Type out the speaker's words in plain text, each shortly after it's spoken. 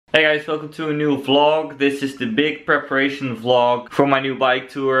Hey guys, welcome to a new vlog. This is the big preparation vlog for my new bike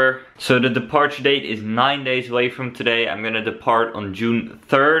tour. So the departure date is 9 days away from today. I'm gonna depart on June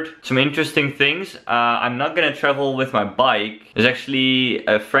 3rd. Some interesting things. I'm not gonna travel with my bike. There's actually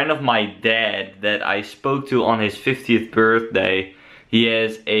a friend of my dad that I spoke to on his 50th birthday. He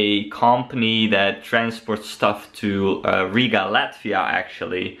has a company that transports stuff to Riga, Latvia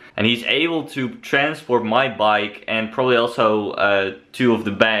actually. And he's able to transport my bike and probably also 2 of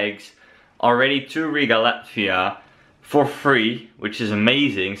the bags already to Riga, Latvia for free, which is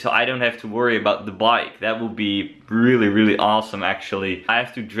amazing. So I don't have to worry about the bike. That would be really awesome actually. I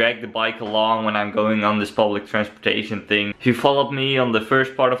have to drag the bike along when I'm going on this public transportation thing. If you followed me on the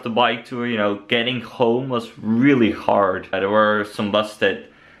first part of the bike tour, you know, getting home was really hard. There were some buses that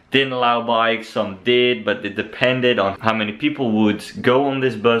didn't allow bikes, some did, but it depended on how many people would go on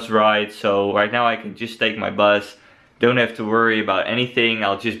this bus ride. So right now I can just take my bus. Don't have to worry about anything.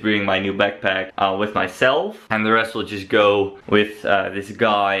 I'll just bring my new backpack with myself, and the rest will just go with this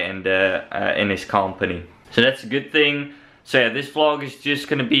guy and in his company. So that's a good thing. So yeah, this vlog is just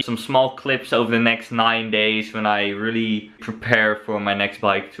gonna be some small clips over the next 9 days when I really prepare for my next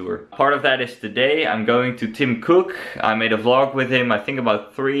bike tour. Part of that is today. I'm going to Tim Cook. I made a vlog with him, I think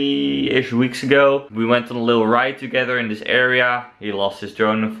about 3-ish weeks ago. We went on a little ride together in this area. He lost his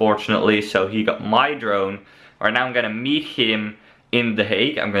drone unfortunately, so he got my drone. Right now I'm gonna meet him in The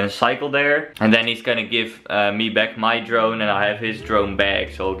Hague. I'm gonna cycle there, and then he's gonna give me back my drone, and I have his drone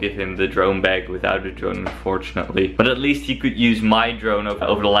bag, so I'll give him the drone bag without the drone unfortunately. But at least he could use my drone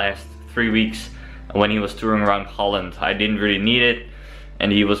over the last 3 weeks when he was touring around Holland. I didn't really need it,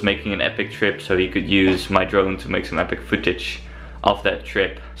 and he was making an epic trip, so he could use my drone to make some epic footage of that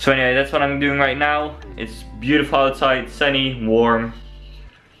trip. So anyway, that's what I'm doing right now. It's beautiful outside, sunny, warm,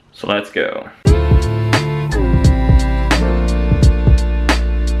 so let's go.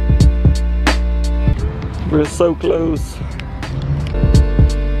 We're so close.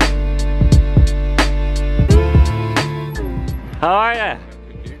 How are ya?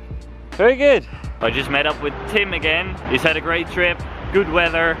 Very good. I just met up with Tim again. He's had a great trip, good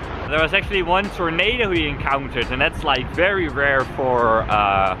weather. There was actually one tornado he encountered, and that's like very rare for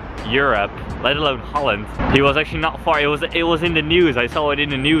Europe, let alone Holland. He was actually not far. It was in the news. I saw it in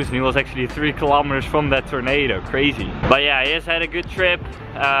the news, and he was actually 3 kilometers from that tornado. Crazy. But yeah, he has had a good trip.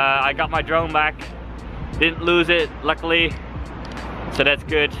 I got my drone back. Didn't lose it, luckily, so that's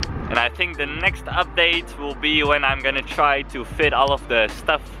good. And I think the next update will be when I'm gonna try to fit all of the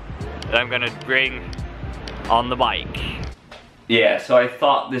stuff that I'm gonna bring on the bike. Yeah, so I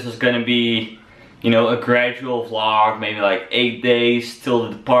thought this was gonna be, you know, a gradual vlog, maybe like 8 days till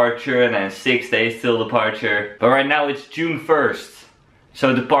the departure and then 6 days till departure. But right now it's June 1st,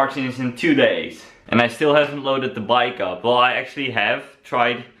 so departure is in 2 days. And I still haven't loaded the bike up. Well, I actually have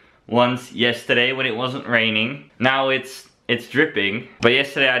tried once yesterday when it wasn't raining. Now it's dripping. But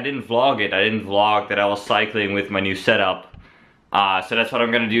yesterday I didn't vlog it. I didn't vlog that I was cycling with my new setup. So that's what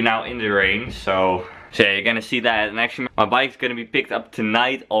I'm gonna do now in the rain. So yeah, you're gonna see that. And actually my bike's gonna be picked up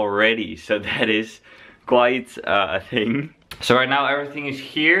tonight already. So that is quite a thing. So right now everything is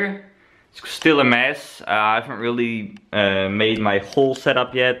here. It's still a mess. I haven't really made my whole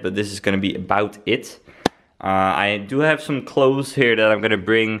setup yet, but this is gonna be about it. I do have some clothes here that I'm gonna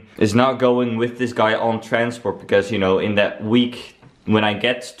bring. It's not going with this guy on transport because, you know, in that week when I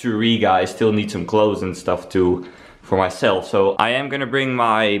get to Riga I still need some clothes and stuff too for myself. So I am gonna bring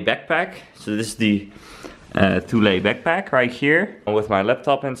my backpack. So this is the Thule backpack right here with my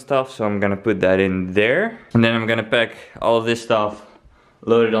laptop and stuff. So I'm gonna put that in there. And then I'm gonna pack all of this stuff,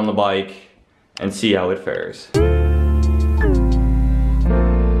 load it on the bike and see how it fares.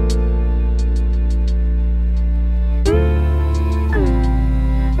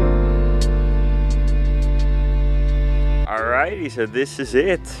 Alrighty, so this is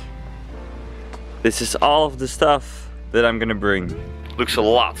it. This is all of the stuff that I'm gonna bring. Looks a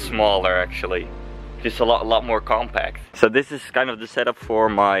lot smaller actually. Just a lot more compact. So this is kind of the setup for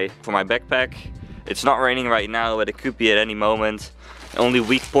my backpack. It's not raining right now, but it could be at any moment. The only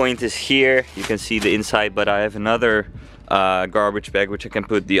weak point is here. You can see the inside, but I have another garbage bag which I can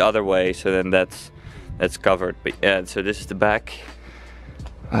put the other way, so then that's covered. But yeah, so this is the back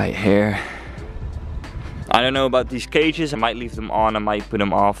right here. I don't know about these cages. I might leave them on, I might put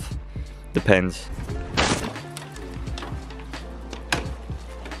them off. Depends.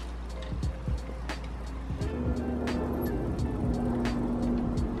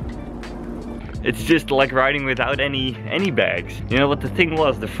 It's just like riding without any bags. You know what the thing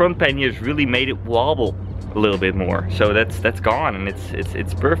was? The front panniers really made it wobble a little bit more. So that's gone, and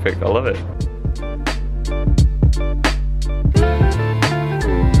it's perfect. I love it.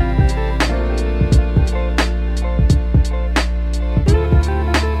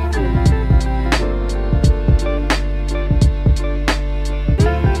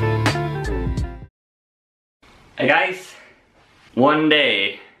 One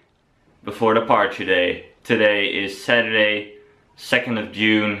day before departure day. Today is Saturday, 2nd of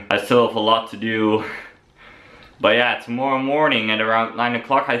June. I still have a lot to do. But yeah, tomorrow morning at around 9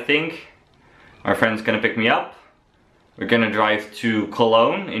 o'clock I think, my friend's gonna pick me up. We're gonna drive to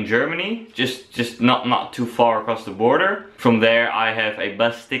Cologne in Germany, just not too far across the border. From there I have a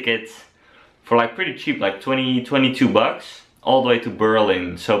bus ticket for like pretty cheap, like 22 bucks, all the way to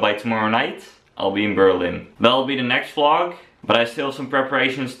Berlin. So by tomorrow night, I'll be in Berlin. That'll be the next vlog, but I still have some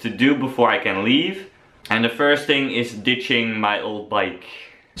preparations to do before I can leave. And the first thing is ditching my old bike.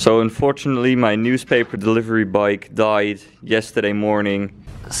 So unfortunately my newspaper delivery bike died yesterday morning.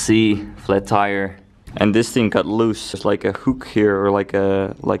 See, flat tire. And this thing got loose. There's like a hook here, or like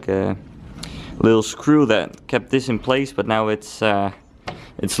a little screw that kept this in place, but now it's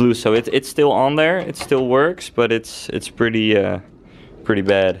loose. So it's still on there. It still works, but it's pretty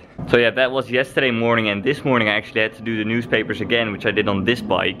bad. So yeah, that was yesterday morning, and this morning I actually had to do the newspapers again, which I did on this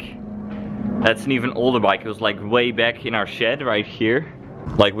bike. That's an even older bike. It was like way back in our shed right here.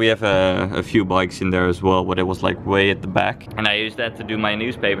 Like we have a few bikes in there as well, but it was like way at the back. And I used that to do my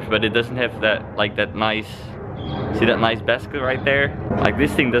newspapers, but it doesn't have that, like that nice, see that nice basket right there? Like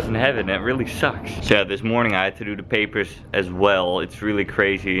this thing doesn't have it, and it really sucks. So yeah, this morning I had to do the papers as well. It's really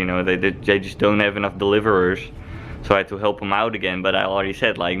crazy, you know, they just don't have enough deliverers. So I had to help them out again, but I already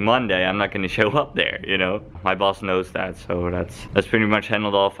said like Monday I'm not gonna show up there, you know. My boss knows that, so that's pretty much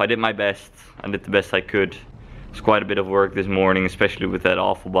handled off. I did my best, I did the best I could. It's quite a bit of work this morning, especially with that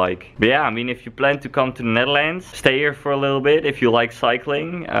awful bike. But yeah, I mean, if you plan to come to the Netherlands, stay here for a little bit if you like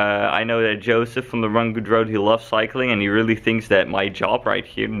cycling. I know that Joseph from the Run Good Road, he loves cycling, and he really thinks that my job right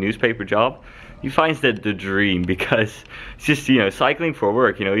here, the newspaper job, he finds that the dream, because it's just, you know, cycling for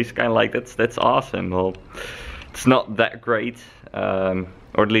work, you know, he's kind of like, that's awesome. Well, it's not that great, or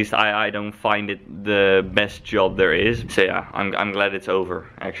at least I don't find it the best job there is. So yeah, I'm glad it's over,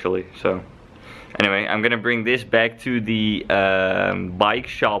 actually, so. Anyway, I'm gonna bring this back to the bike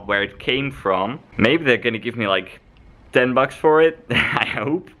shop where it came from. Maybe they're gonna give me like 10 bucks for it, I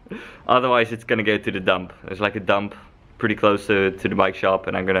hope. Otherwise it's gonna go to the dump. There's like a dump pretty close to the bike shop,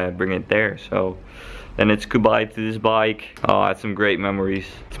 and I'm gonna bring it there. So then it's goodbye to this bike. Oh, I had some great memories.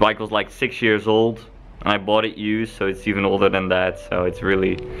 This bike was like 6 years old, and I bought it used, so it's even older than that. So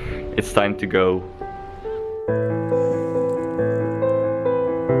it's time to go.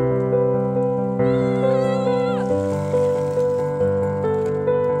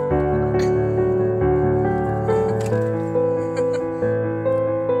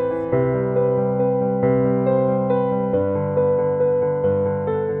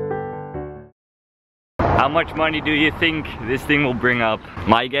 How much money do you think this thing will bring up?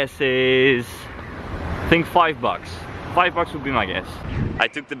 My guess is, I think 5 bucks. 5 bucks would be my guess. I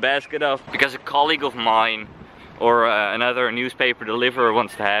took the basket off because a colleague of mine or another newspaper deliverer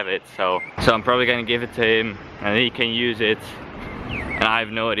wants to have it. So I'm probably gonna give it to him and he can use it. And I have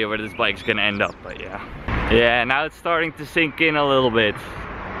no idea where this bike's gonna end up, but yeah. Yeah, now it's starting to sink in a little bit.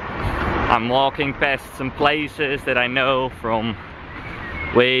 I'm walking past some places that I know from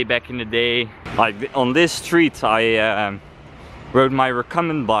way back in the day. Like on this street I rode my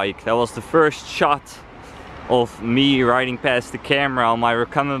recumbent bike. That was the first shot of me riding past the camera on my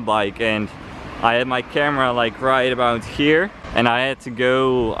recumbent bike, and I had my camera like right about here, and I had to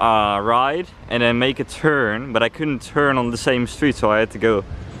go ride and then make a turn, but I couldn't turn on the same street, so I had to go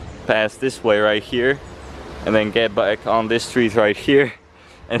past this way right here and then get back on this street right here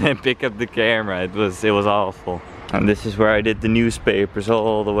and then pick up the camera. It was awful. And this is where I did the newspapers,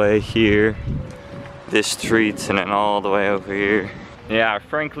 all the way here, this street, and then all the way over here. Yeah,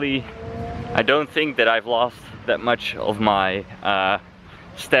 frankly, I don't think that I've lost that much of my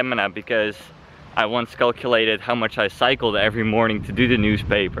stamina, because I once calculated how much I cycled every morning to do the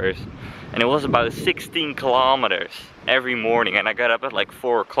newspapers, and it was about 16 kilometers every morning, and I got up at like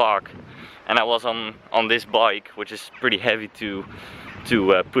 4 o'clock, and I was on this bike, which is pretty heavy to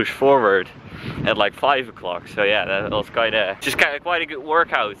push forward, at like 5 o'clock. So yeah, that was quite a good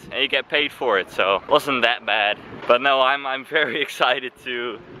workout, and you get paid for it, so it wasn't that bad. But no, I'm very excited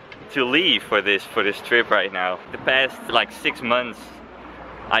to leave for this trip right now. The past like 6 months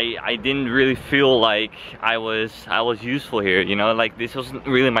I didn't really feel like I was useful here, you know, like this wasn't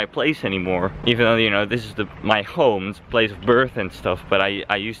really my place anymore. Even though, you know, this is my home, it's place of birth and stuff, but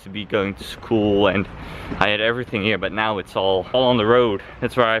I used to be going to school and I had everything here, but now it's all on the road.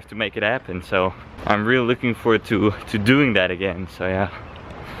 That's where I have to make it happen, so I'm really looking forward to doing that again. So yeah,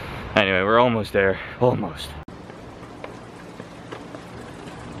 anyway, we're almost there, almost.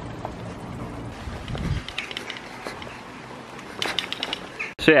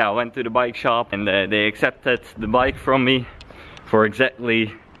 So yeah, I went to the bike shop and they accepted the bike from me for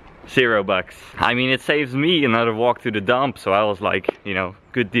exactly $0. I mean, it saves me another walk to the dump, so I was like, you know,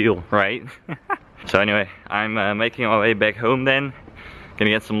 good deal, right? So anyway, I'm making my way back home then.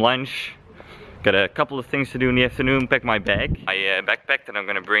 Gonna get some lunch. Got a couple of things to do in the afternoon, pack my bag. My backpack that I'm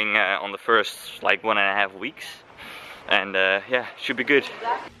gonna bring on the first like 1.5 weeks. And yeah, should be good.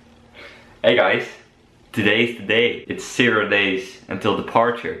 Hey guys, today's the day. It's 0 days until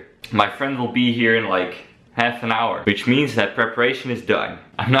departure. My friend will be here in like half an hour, which means that preparation is done.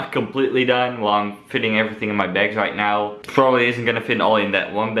 I'm not completely done while I'm fitting everything in my bags right now. Probably isn't gonna fit all in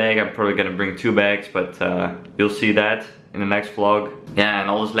that one bag. I'm probably gonna bring 2 bags, but you'll see that in the next vlog. Yeah, and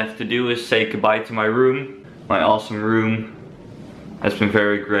all that's left to do is say goodbye to my room. My awesome room. Has been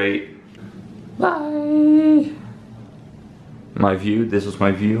very great. Bye. My view, this was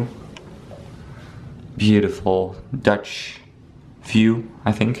my view. Beautiful Dutch view,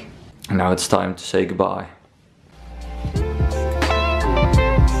 I think. And now it's time to say goodbye.